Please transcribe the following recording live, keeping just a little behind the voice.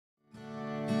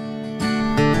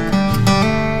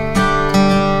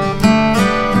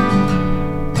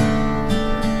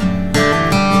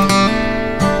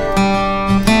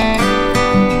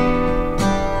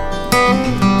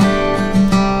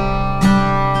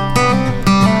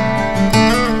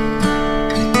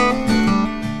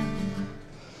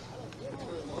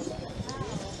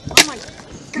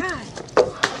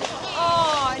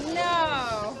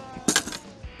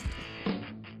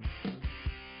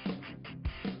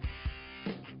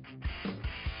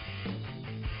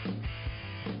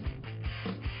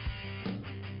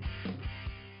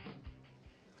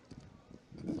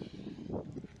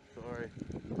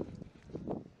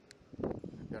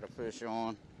fish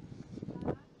on.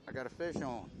 I got a fish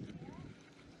on.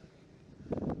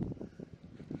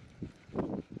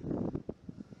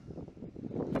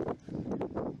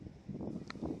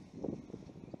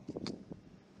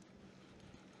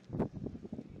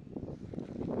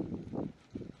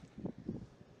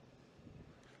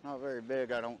 Not very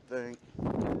big, I don't think.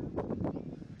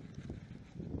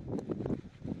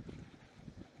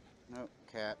 Nope,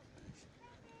 cat.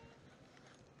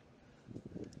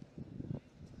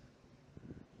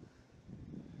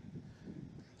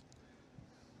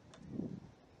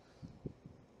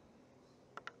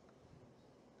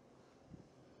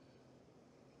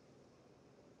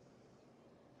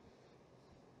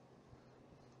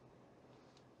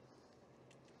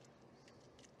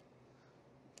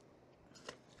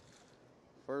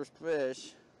 First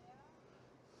fish.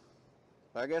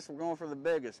 I guess we're going for the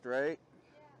biggest, right?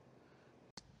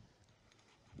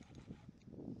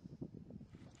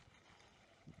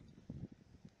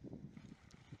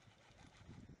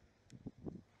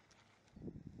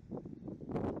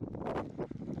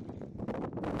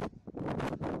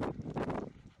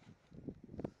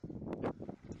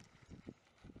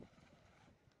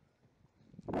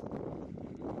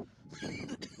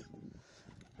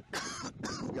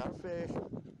 Got a fish.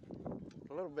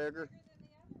 A little bigger.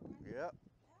 Yep.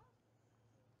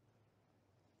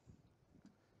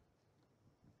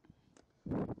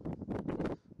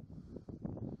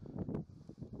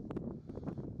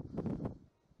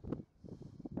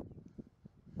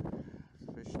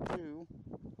 Fish two.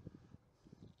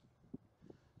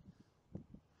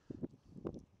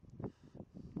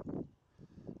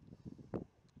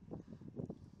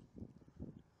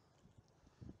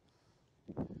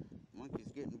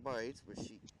 Monkey's getting bites, but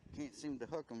she can't seem to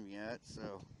hook them yet,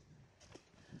 so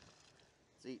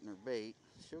it's eating her bait.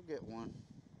 She'll get one.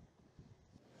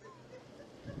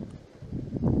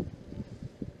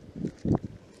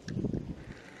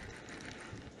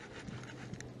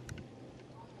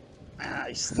 Ah,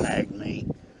 he snagged me.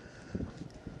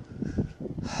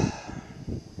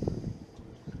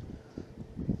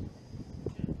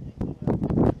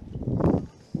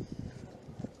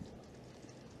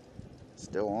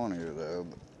 Still on here though,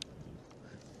 but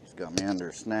he's got me under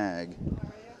a snag.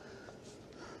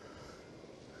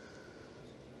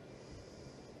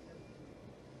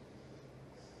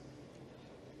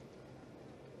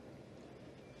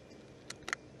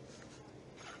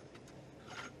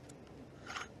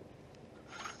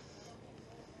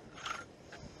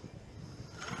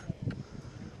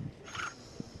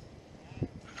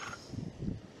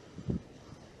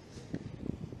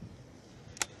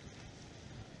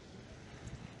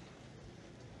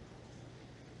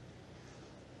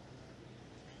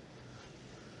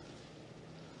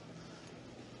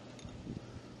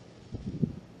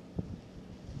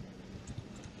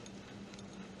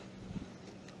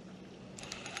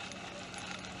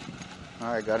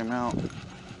 All right, got him out.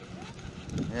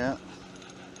 Yeah.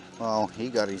 Well, he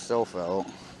got himself out.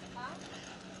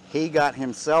 He got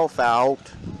himself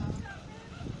out.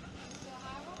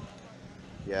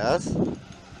 Yes.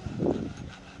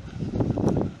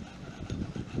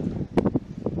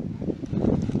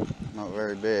 Not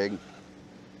very big.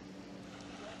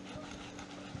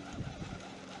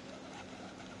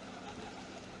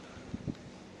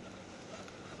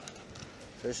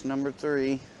 Fish number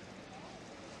 3.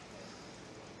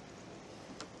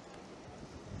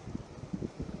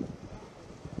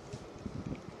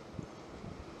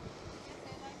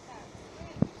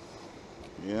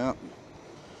 Yep.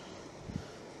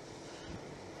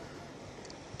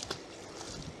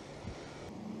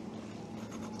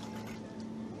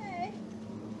 Hey.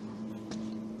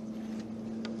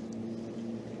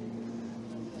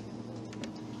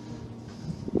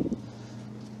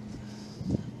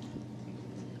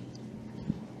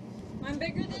 Mine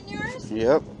bigger than yours?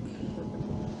 Yep.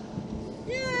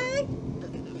 Yay!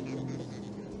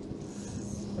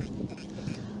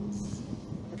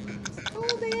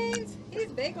 Cool beans. He's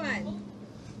a big one.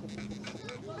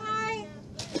 Hi.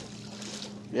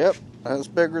 Yep, that's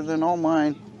bigger than all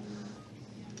mine.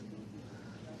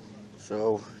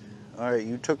 So, all right,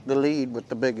 you took the lead with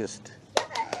the biggest.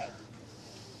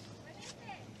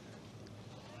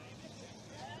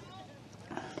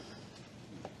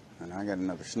 And I got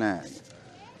another snag.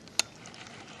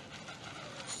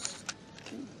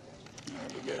 There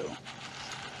we go.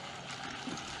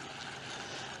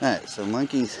 All right, so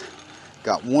Monkey's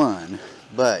got one,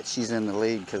 but she's in the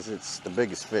lead because it's the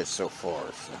biggest fish so far.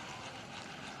 So.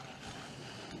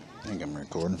 I think I'm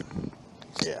recording.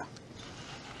 Yeah.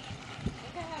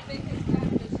 Look at how big his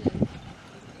catfish is.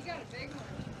 You got a big one.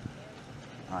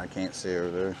 I can't see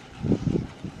her there.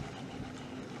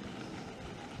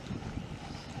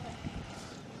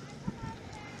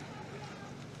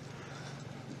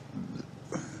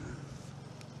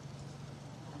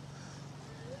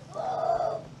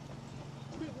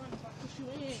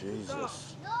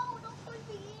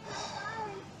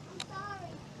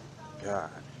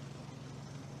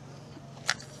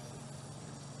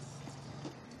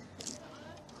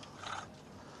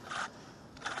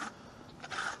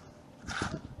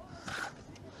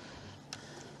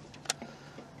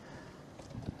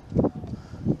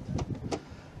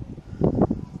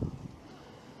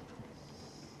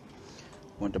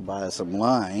 went to buy some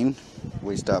line.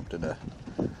 We stopped at a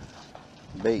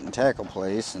bait and tackle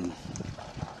place, and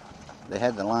they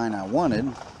had the line I wanted,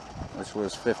 which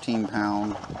was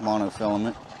 15-pound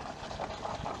monofilament,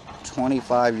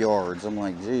 25 yards. I'm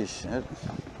like, geez,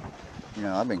 you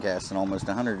know, I've been casting almost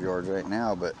 100 yards right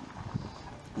now, but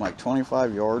I'm like,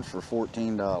 25 yards for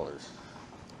 $14.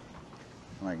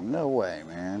 I'm like, no way,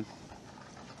 man.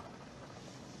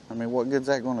 I mean, what good's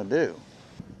that going to do?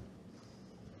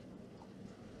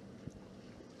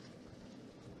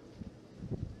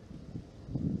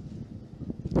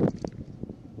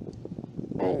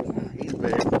 Oh, he's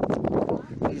big.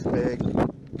 He's big.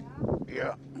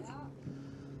 Yeah.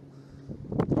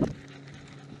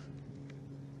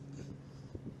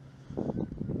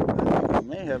 I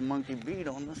may have monkey beat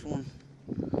on this one.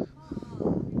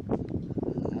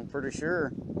 I'm pretty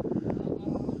sure.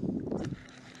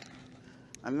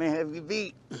 I may have you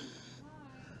beat.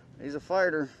 He's a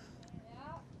fighter.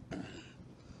 Yeah.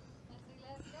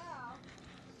 Let's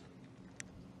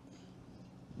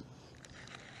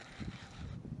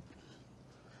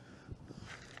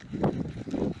go.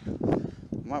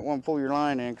 Might want to pull your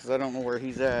line in because I don't know where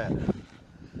he's at. I'm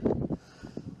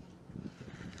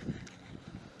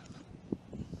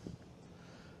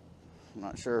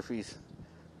not sure if he's...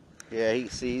 Yeah,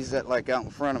 he's that like out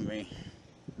in front of me.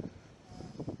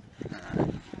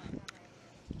 Alright.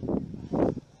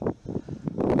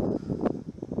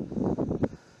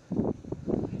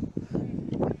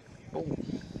 Oh,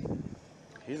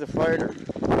 he's a fighter.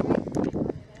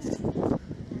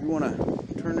 You want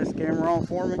to turn this camera on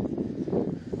for me?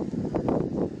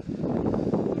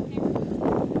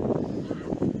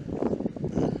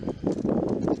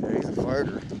 Yeah, he's a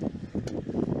fighter.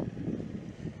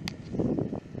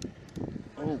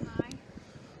 Oh.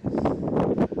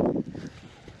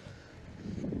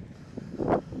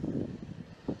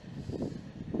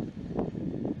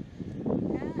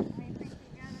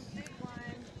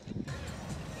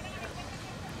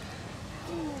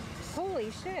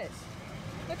 Holy shit.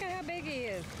 Look at how big he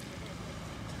is.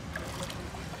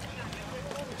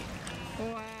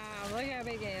 Wow, look how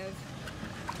big he is.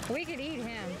 We could eat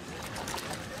him.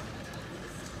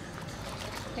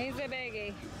 He's a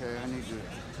biggie. Okay, I need to...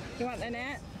 You want the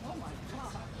net? Oh my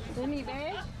God. Isn't he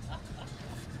big?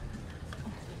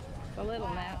 It's a little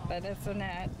net, but it's a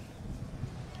net.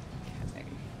 Okay.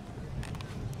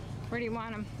 Where do you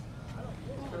want him?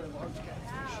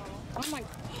 Oh my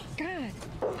God.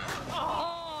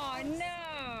 Oh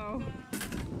no.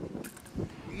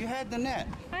 You had the net.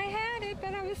 I had it,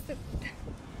 but I was...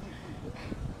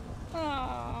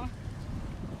 Oh.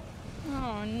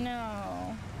 Oh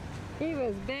no. He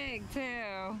was big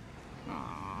too.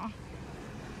 Aw.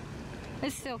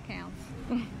 It still counts.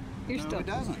 You're No, still... it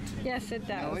doesn't. Yes, it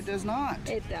does. No, it does not.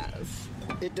 It does.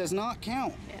 It does not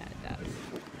count. Yeah, it does.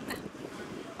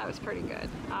 That was pretty good.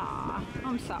 Aw,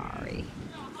 I'm sorry.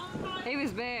 He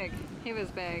was big. He was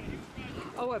big.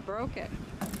 Oh, it broke it.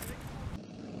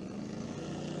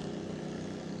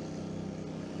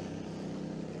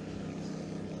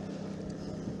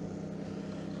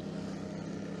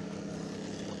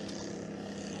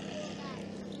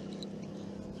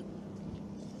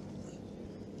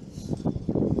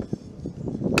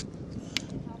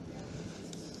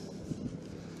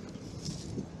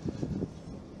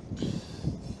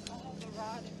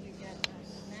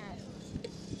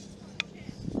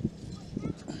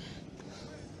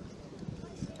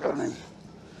 Got him.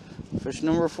 Fish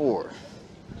number 4.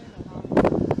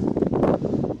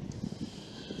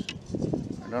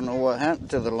 I don't know what happened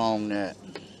to the long net.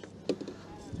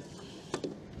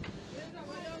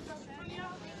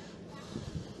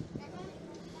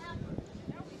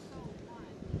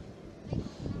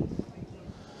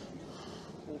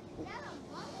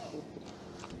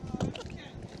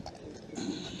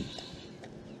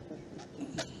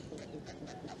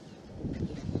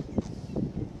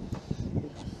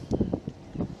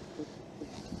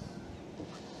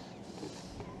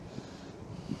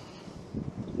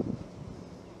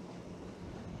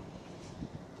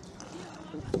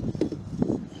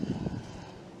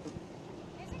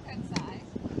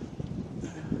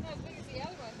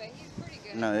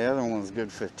 No, the other one's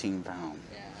good 15 pound.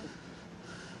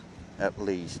 Yeah. At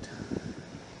least.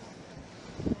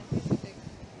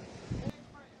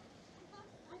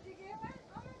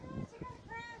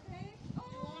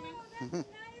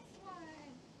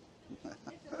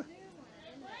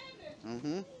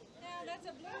 Mm-hmm.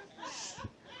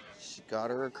 She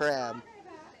got her a crab.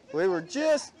 We were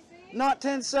just not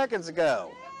 10 seconds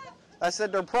ago. I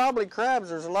said, there are probably crabs.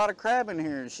 There's a lot of crab in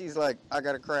here. And she's like, I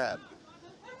got a crab.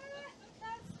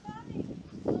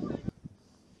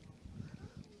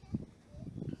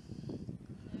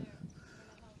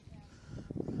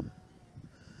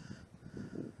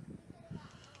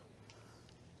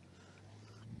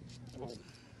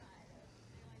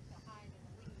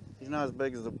 not as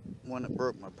big as the one that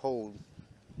broke my pole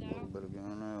a little No. bit ago.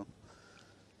 No,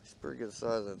 he's pretty good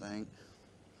size, I think.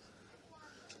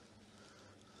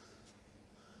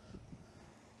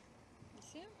 You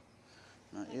see him?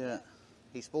 Not yet.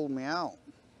 He spooled me out.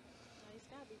 No, he's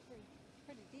got to be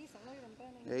pretty decent. Look at him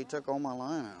bending. Yeah, he took all my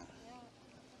line out.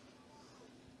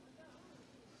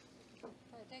 Yeah.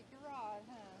 Try to take your rod,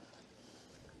 huh?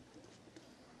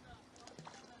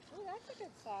 Oh, that's a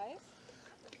good size.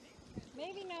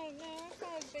 Maybe no, it's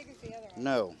not as big as the other one.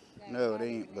 No, no, it not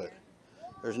ain't. even But there.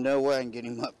 there's no way I can get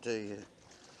him up to you.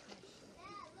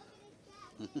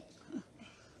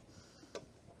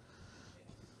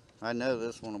 I know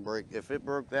this one will break. If it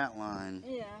broke that line,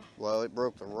 Yeah. well, it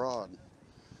broke the rod.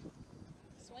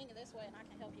 Swing it this way and I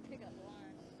can help you pick up the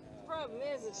line. Problem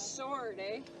is, it's short,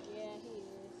 eh? Yeah, he is.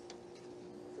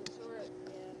 So short,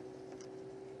 yeah.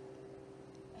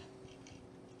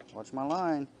 Watch my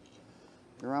line.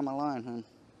 You're on my line, hun.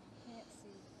 Can't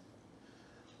see.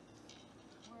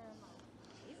 Where am I?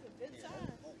 He's a good size.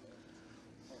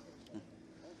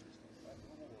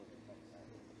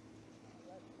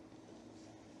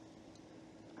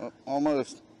 Oh,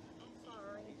 almost. I'm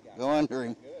sorry. Go under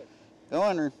him. Go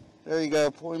under him. There you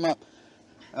go. Pull him up.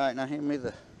 All right, now hand me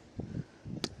the.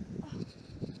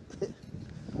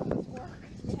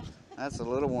 That's a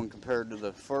little one compared to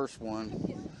the first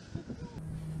one.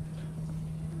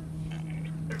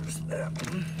 There's that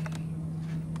one.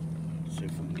 Let's see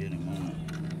if we can get him on it.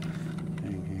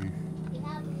 Hang here. They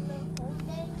have a little hole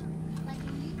there. Like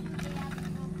in YouTube, they have a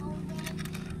little hole there.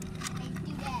 They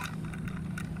do that.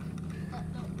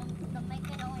 They'll make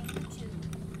it on YouTube.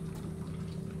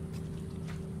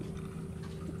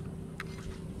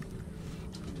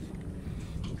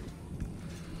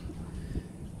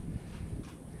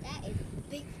 That is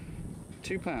big.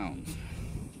 2 pounds.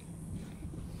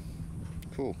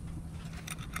 Cool.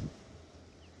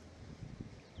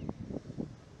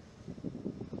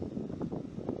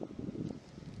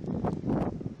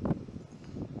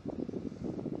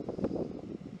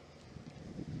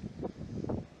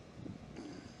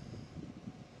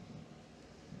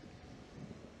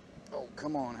 Oh,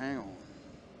 come on, hang on.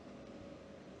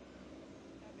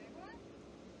 A big one?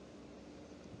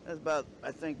 That's about,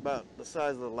 I think, about the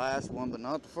size of the last one, but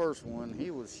not the first one.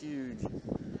 He was huge.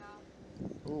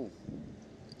 No. Ooh.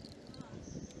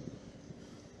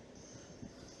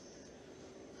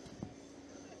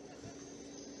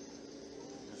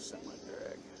 Just set my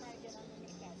drag. Try to get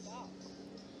underneath that dock.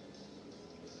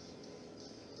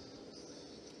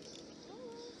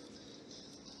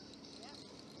 Yeah.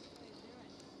 What are you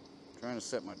doing? Trying to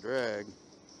set my drag.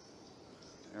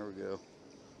 There we go.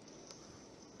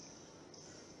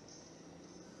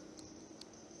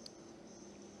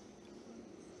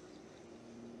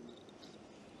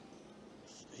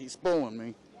 He's pulling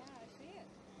me. Yeah, I see it.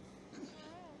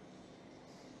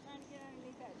 Trying to get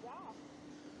underneath that dock.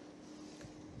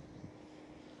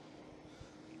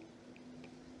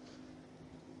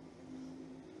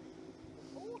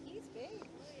 Oh, he's big.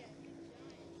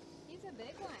 He's a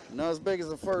big one. Not as big as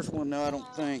the first one, though, I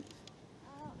don't think.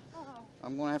 Oh,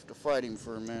 I'm going to have to fight him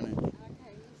for a minute. okay,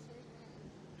 you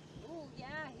see. Oh, yeah,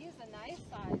 he's a nice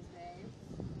size, babe.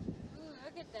 Ooh,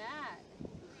 look at that.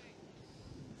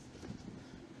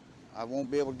 I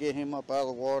won't be able to get him up out of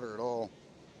the water at all.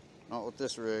 Not with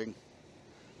this rig.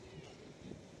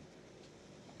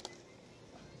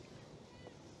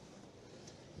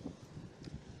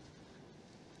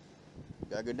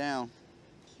 Gotta go down.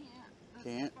 Can't. That's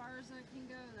Can't? as far as I can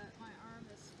go. That my arm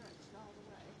is stretched all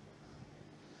the way.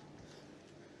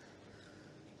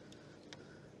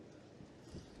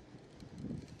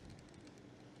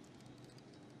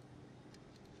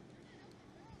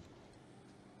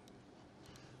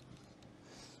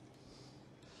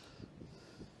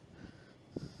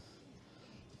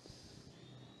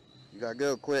 You gotta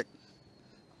go quick.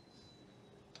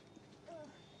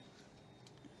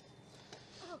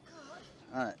 Oh God.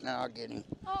 Alright, now I'll get him.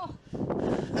 Oh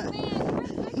man,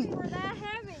 your cookies were that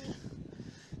heavy.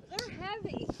 They're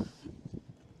heavy.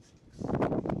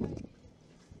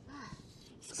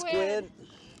 Squid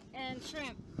and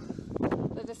shrimp.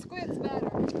 But the squid's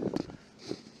better.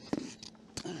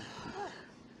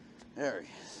 There he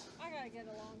is. I gotta get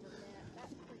a longer net. That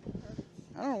freaking hurts.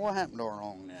 I don't know what happened to our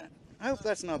long net. I hope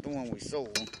that's not the one we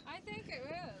sold. I think it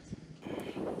is.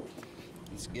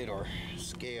 Let's get our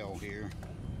scale here.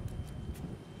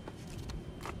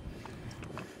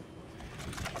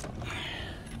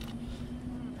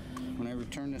 Whenever you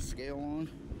turn this scale on,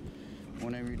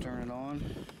 whenever you turn it on,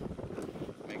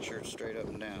 make sure it's straight up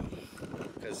and down.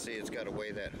 Because see, it's got to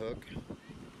weigh that hook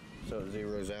so it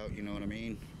zeroes out, you know what I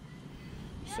mean?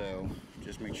 So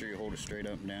Just make sure you hold it straight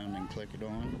up and down and then click it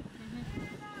on.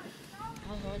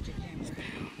 I'll hold your camera.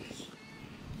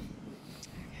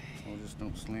 Well, just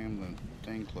don't slam the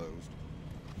thing closed.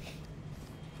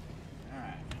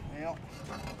 Alright, well,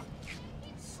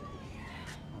 let's see.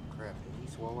 Oh crap, did he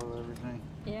swallow everything?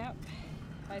 Yep.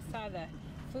 I saw the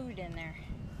food in there.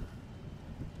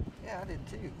 Yeah, I did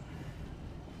too.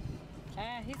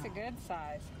 Ah, he's a good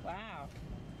size. Wow.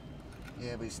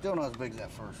 Yeah, but he's still not as big as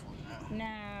that first one now.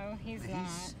 No, he's not.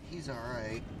 He's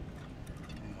alright.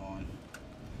 Hang on.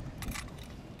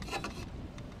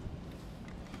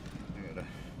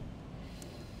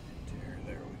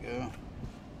 There we go.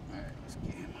 Alright, let's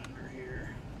get him under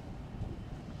here.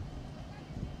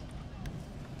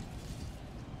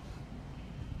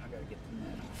 I gotta get the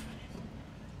net off.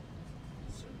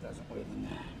 So it doesn't weigh the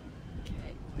net.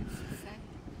 Okay, what's it say?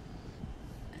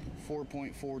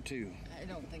 4.42. I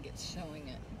don't think it's showing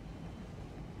it.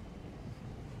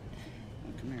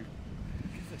 Oh, come here.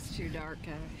 Because it's too dark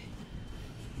out.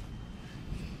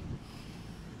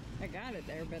 I got it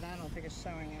there, but I don't think it's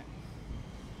showing it.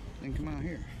 Then come out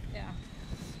here. Yeah.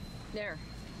 There.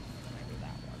 Maybe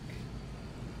that'll work.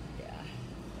 Yeah.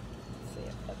 See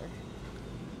it better.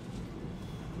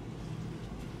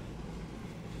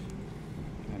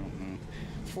 I don't know.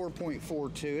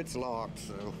 4.42. It's locked,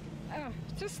 so. Oh,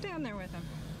 just stand there with him.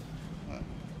 What?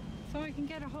 So I can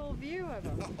get a whole view of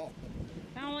him. Oh.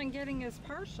 I'm only getting his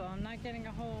partial. I'm not getting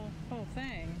a whole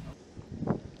thing.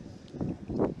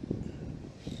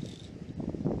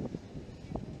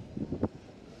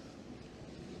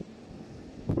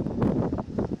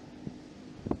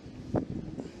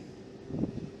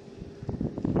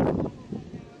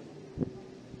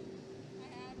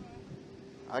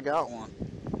 I got one.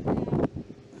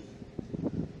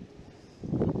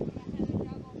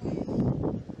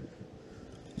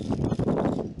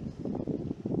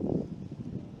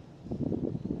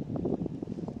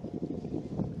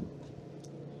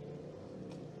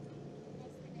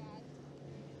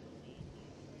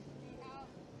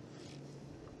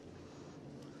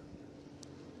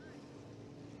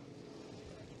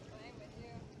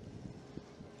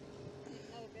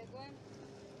 Another big one?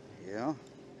 Yeah.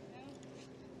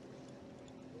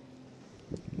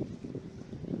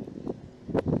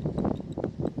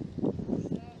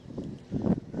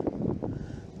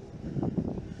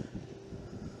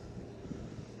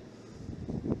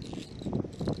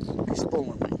 He's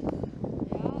pulling me.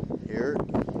 Yeah. Here.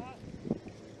 Yeah.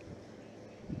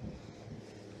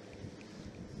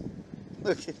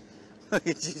 Look at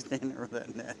you standing there with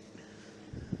that net.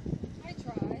 I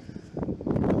tried. Ooh,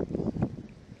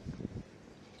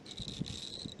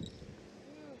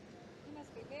 he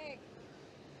must be big.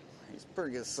 He's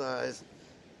pretty good size.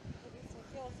 This one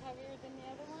feels heavier than the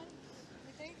other one,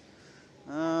 you think?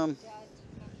 Um, Judge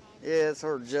sometimes. yeah, it's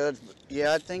hard to judge, but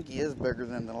yeah, I think he is bigger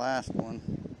than the last one.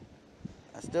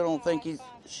 I still don't think he's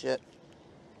shit.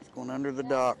 He's going under the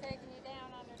dock. Taking you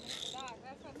down underneath the dock.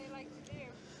 That's what they like to do.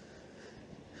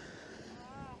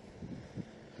 Ah.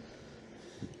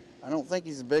 I don't think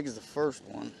he's as big as the first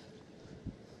one.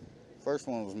 First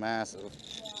one was massive. Yeah,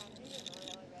 he is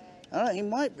really big. I don't, he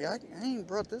might be. I ain't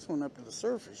brought this one up to the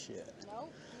surface yet.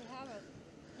 Nope, you haven't.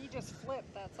 He just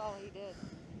flipped. That's all he did.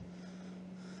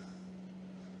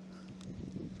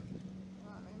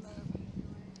 Let me move.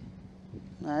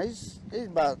 Nah, he's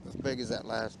about as big as that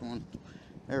last one.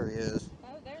 There he is. Oh,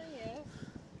 there he is.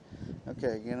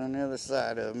 Okay, get on the other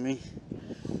side of me.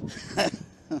 I have to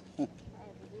do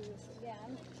this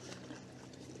again.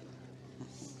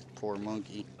 Poor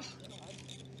monkey.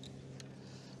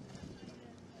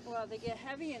 Well, they get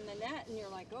heavy in the net, and you're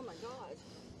like, oh my god.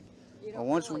 You Well,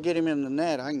 once we get him in the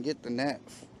net, I can get the net,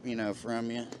 you know, from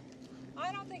you.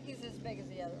 I don't think he's as big as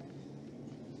the other one.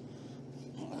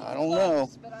 I don't know.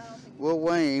 Close, but I don't think We'll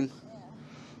weigh him. yeah.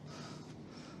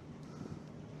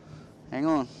 Hang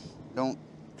on. Don't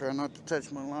try not to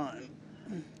touch my line.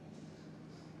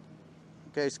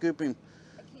 Okay, scoop him.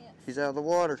 I can't. He's out of the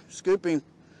water. Scoop him.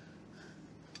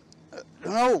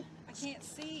 No. I can't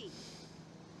see.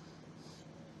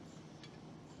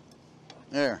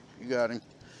 There, you got him.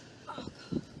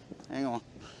 Hang on.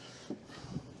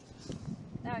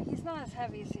 No, he's not as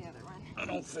heavy as the other one. I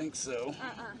don't think so.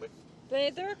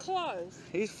 They're close.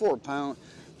 He's 4 pounds.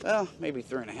 Well, maybe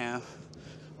 3.5.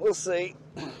 We'll see.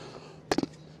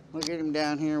 We'll get him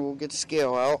down here. We'll get the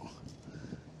scale out.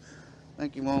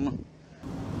 Thank you, Mama.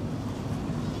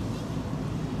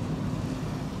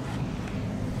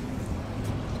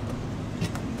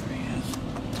 There he is.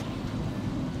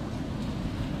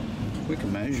 We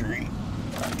can measure him.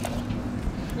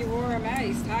 You wore him out.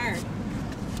 He's tired.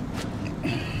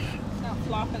 He's not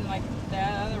flopping like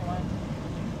that other one.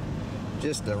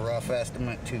 Just a rough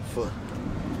estimate, 2 foot,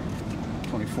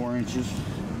 24 inches.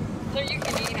 So you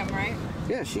can eat them, right?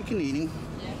 Yeah, she can eat him.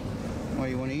 Yeah. Why,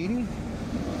 you want to eat him?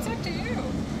 It's up to you.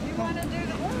 You want to do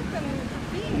the work and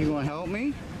eat. You want to help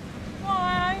me? Well,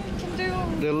 I can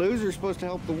do. The loser's supposed to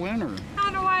help the winner.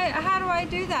 How do I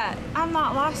do that? I'm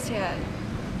not lost yet.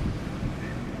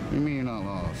 You mean you're not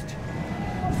lost?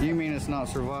 You mean it's not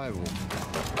survival?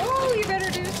 Oh, you better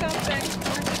do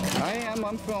something. I am.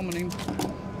 I'm filming him.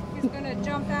 He's gonna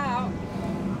jump out.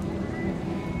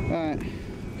 All right.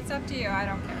 It's up to you. I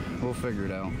don't care. We'll figure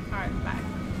it out. All right, bye.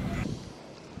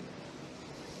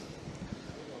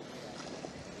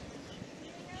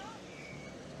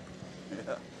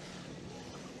 Yeah.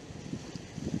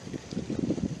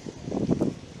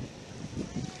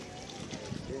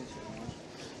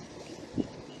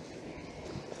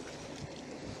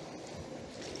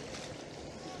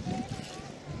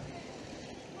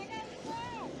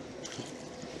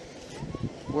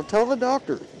 Well, tell the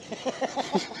doctor.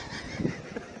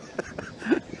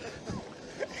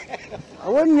 I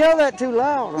wouldn't yell that too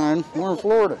loud, hon. We're in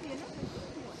Florida.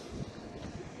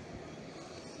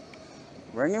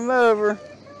 Bring him over.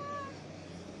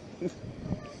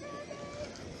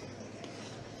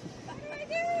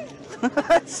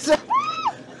 That's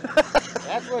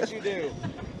what you do.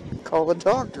 Call the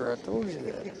doctor. I told you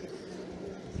that.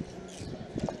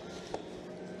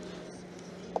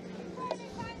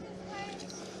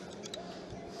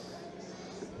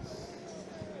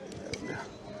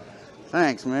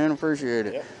 Thanks, man. Appreciate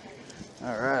it. Yep.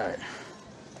 All right.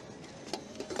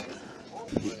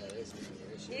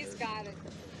 He's got it.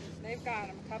 They've got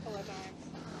him a couple of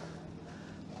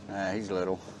times. He's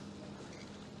little.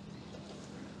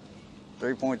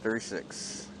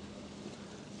 3.36.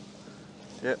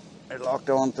 Yep, it locked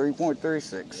on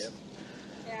 3.36. Yep.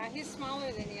 Yeah, he's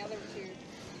smaller than the other two.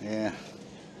 Yeah.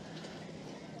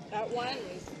 That one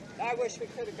was, I wish we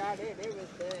could have got it. It was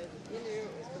big. You knew it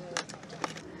was big.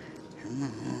 Come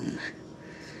on.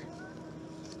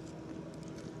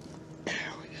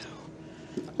 There we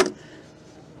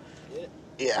go.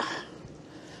 Yeah.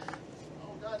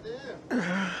 Oh, goddamn.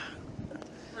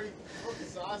 Pretty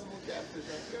sizable catfish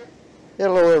right there. Yeah,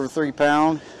 a little over 3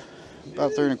 pounds.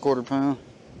 About 3 1/4 pounds.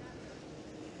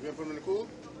 You gonna put him in the pool?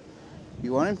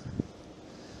 You want him?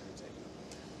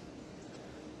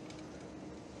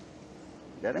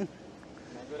 Got him?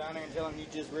 Now go down there and tell him you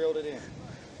just reeled it in.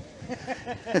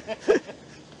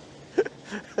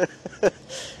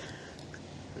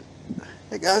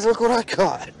 Hey guys, look what I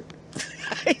caught.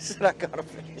 He said I caught a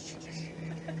fish.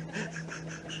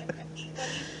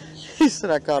 He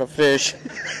said I caught a fish.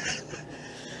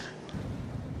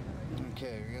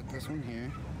 Okay, we got this one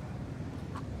here.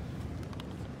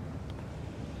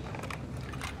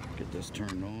 Get this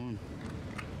turned on.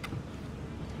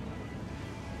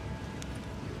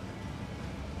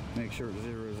 Make sure it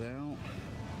zeroes out.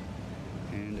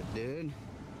 And it did.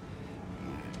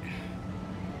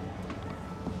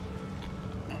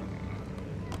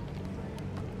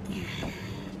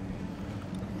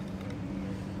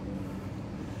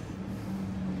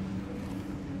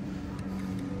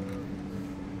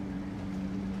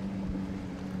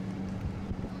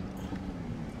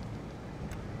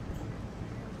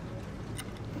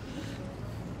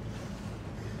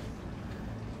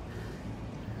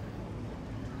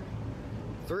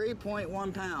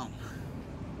 .1 pound.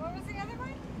 What was the other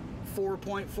one?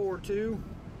 4.42.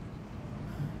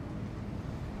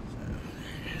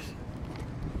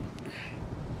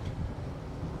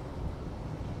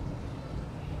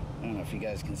 I don't know if you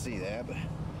guys can see that, but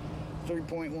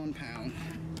 3.1 pound.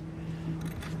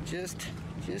 Just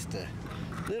a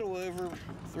little over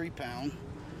 3 pound.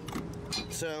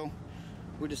 So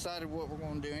we decided what we're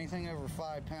going to do. Anything over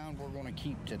 5 pounds, we're going to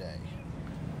keep today.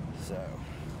 So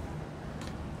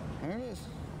there it is.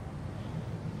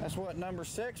 That's what, number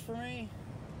 6 for me?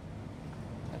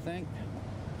 I think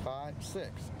 5, 6.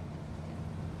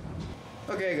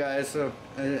 Okay guys, so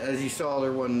as you saw,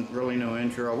 there wasn't really no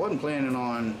intro. I wasn't planning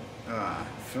on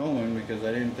filming because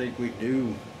I didn't think we'd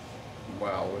do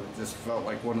well. It just felt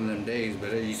like one of them days, but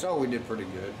as you saw, we did pretty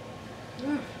good.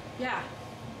 Yeah.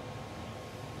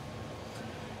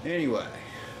 Anyway,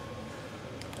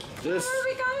 this, Oh,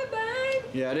 we got it, babe.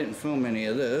 yeah, I didn't film any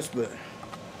of this, but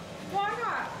Why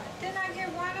not? Didn't I get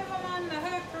one of them on the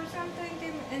hook or something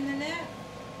in the net?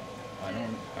 I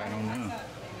don't I know. thought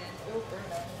they meant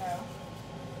Bruno.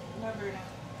 No. No, Bruno.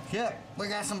 Yep, we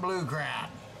got some blue crab.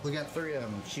 We got 3 of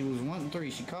them. She was wanting 3.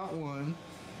 She caught 1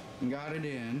 and got it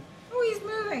in. Oh, he's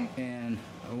moving. And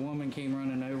a woman came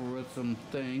running over with some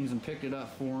things and picked it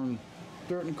up for him,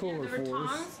 threw it in the cooler There were for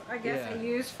us. tongs, I guess Yeah. they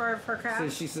use for So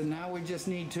crabs. she said, now we just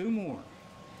need 2 more.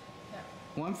 Yeah.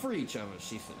 One for each of us,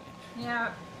 she said.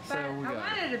 Yeah, but So we I got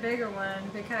wanted a bigger one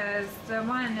because the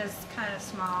one is kind of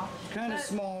small. Kind of But-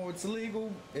 small. It's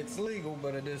legal. It's legal,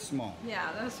 but it is small. Yeah,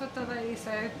 that's what the lady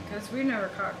said because we never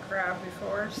caught crab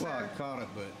before. So Well, I caught it,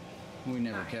 but we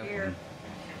never not kept here. them.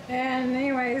 And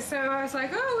anyway, so I was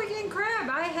like, oh, we getting crab.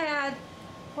 I had,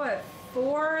 what,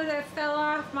 4 that fell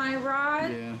off my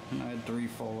rod? Yeah, I had 3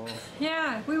 fall off.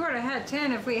 Yeah, we would have had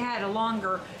 10 if we had a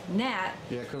longer net.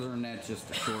 Yeah, because our net's just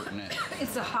a short net.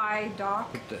 It's a high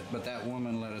dock. But that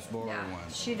woman let us borrow Yeah, one.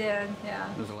 she did,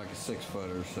 yeah. It was like a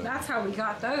 6-footer. So. That's how we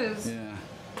got those. Yeah.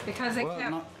 Because they Well,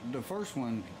 kept, not, the first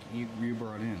one you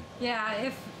brought in. yeah,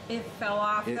 if it fell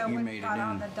off, You then when made it it got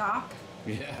on in. the dock.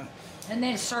 Yeah. And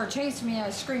then it started chasing me, I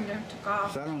screamed and took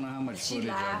off. So I don't know how much She footage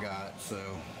laughed. I got. So,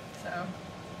 So,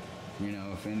 you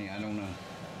know, if any, I don't know.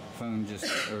 Phone just,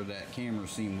 or that camera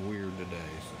seemed weird today.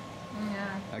 So.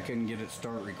 yeah. I couldn't get it to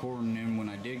start recording, and when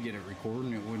I did get it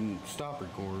recording, it wouldn't stop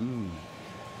recording.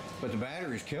 But the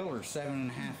battery's killer,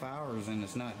 7.5 hours, and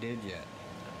it's not dead yet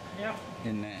Yep.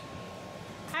 in that,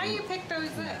 How do you pick those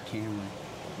in that up? camera.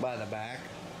 By the back.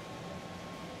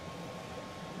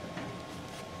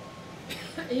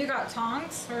 You got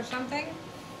tongs or something?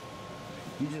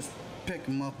 You just pick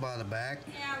them up by the back.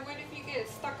 Yeah, what if you get it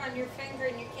stuck on your finger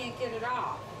and you can't get it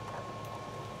off?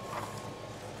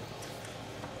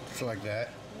 Just like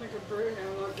that. Like a Bruno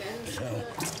looking. So,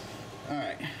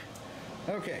 alright.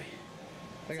 Okay.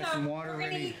 I got some water we're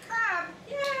gonna ready. eat crab.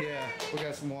 Yay! Yeah, we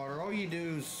got some water. All you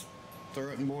do is throw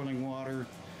it in boiling water.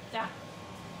 Yeah.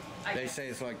 They say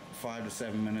it's like 5 to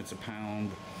 7 minutes a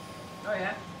pound. Oh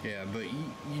yeah. Yeah, but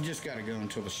you just gotta go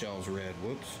until the shell's red.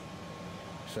 Whoops.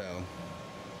 So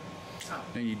Oh.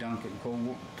 then you dunk it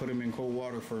in put them in cold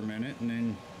water for a minute, and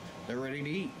then they're ready to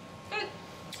eat. Good.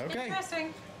 Okay.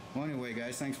 Interesting. Well, anyway,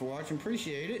 guys, thanks for watching.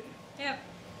 Appreciate it. Yep.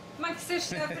 My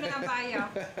sister opened up by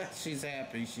you. She's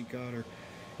happy. She caught her.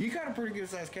 You caught a pretty good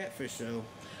sized catfish, though.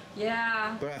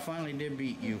 Yeah. But I finally did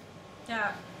beat you.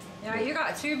 Yeah. Yeah, you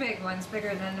got 2 big ones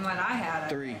bigger than what I had. I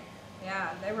 3. think.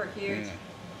 Yeah, they were huge. Yeah.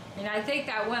 And I think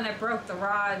that one that broke the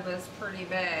rod was pretty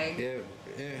big. It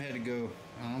had to go,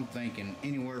 I'm thinking,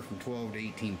 anywhere from 12 to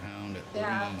 18 pound at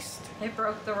Yeah. least. It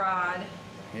broke the rod.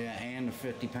 Yeah, and a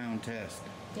 50-pound test.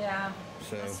 Yeah.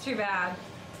 So, It's too bad.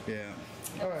 yeah.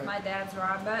 It was my dad's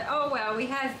rod, but oh well, we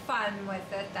had fun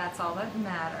with it. That's all that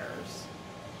matters.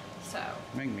 So,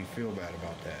 Make me feel bad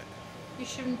about that. you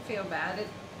shouldn't feel bad.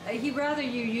 He'd rather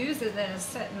you use it than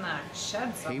sit in the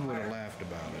shed somewhere. He would have laughed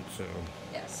about it, so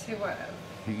Yes, he would have.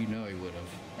 you know he would have.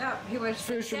 Yep, he would have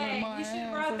said, Fishing with "Dang, my you should have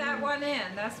hands brought that in." one in."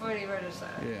 That's what he would have said.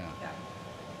 Yeah.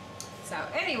 So,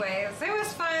 anyways, it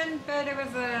was fun, but it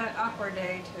was an awkward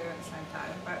day too at the same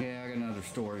time. But Yeah, I got another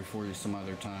story for you some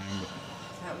other time, but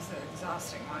that was an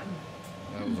exhausting one.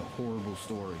 that was a horrible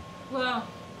story. Well,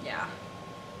 yeah,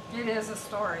 it is a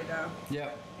story though.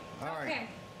 Yep. All right. Okay,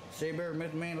 Shea Bear,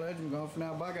 Myth Man Legend, going for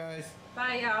now. Bye, guys.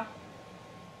 bye y'all.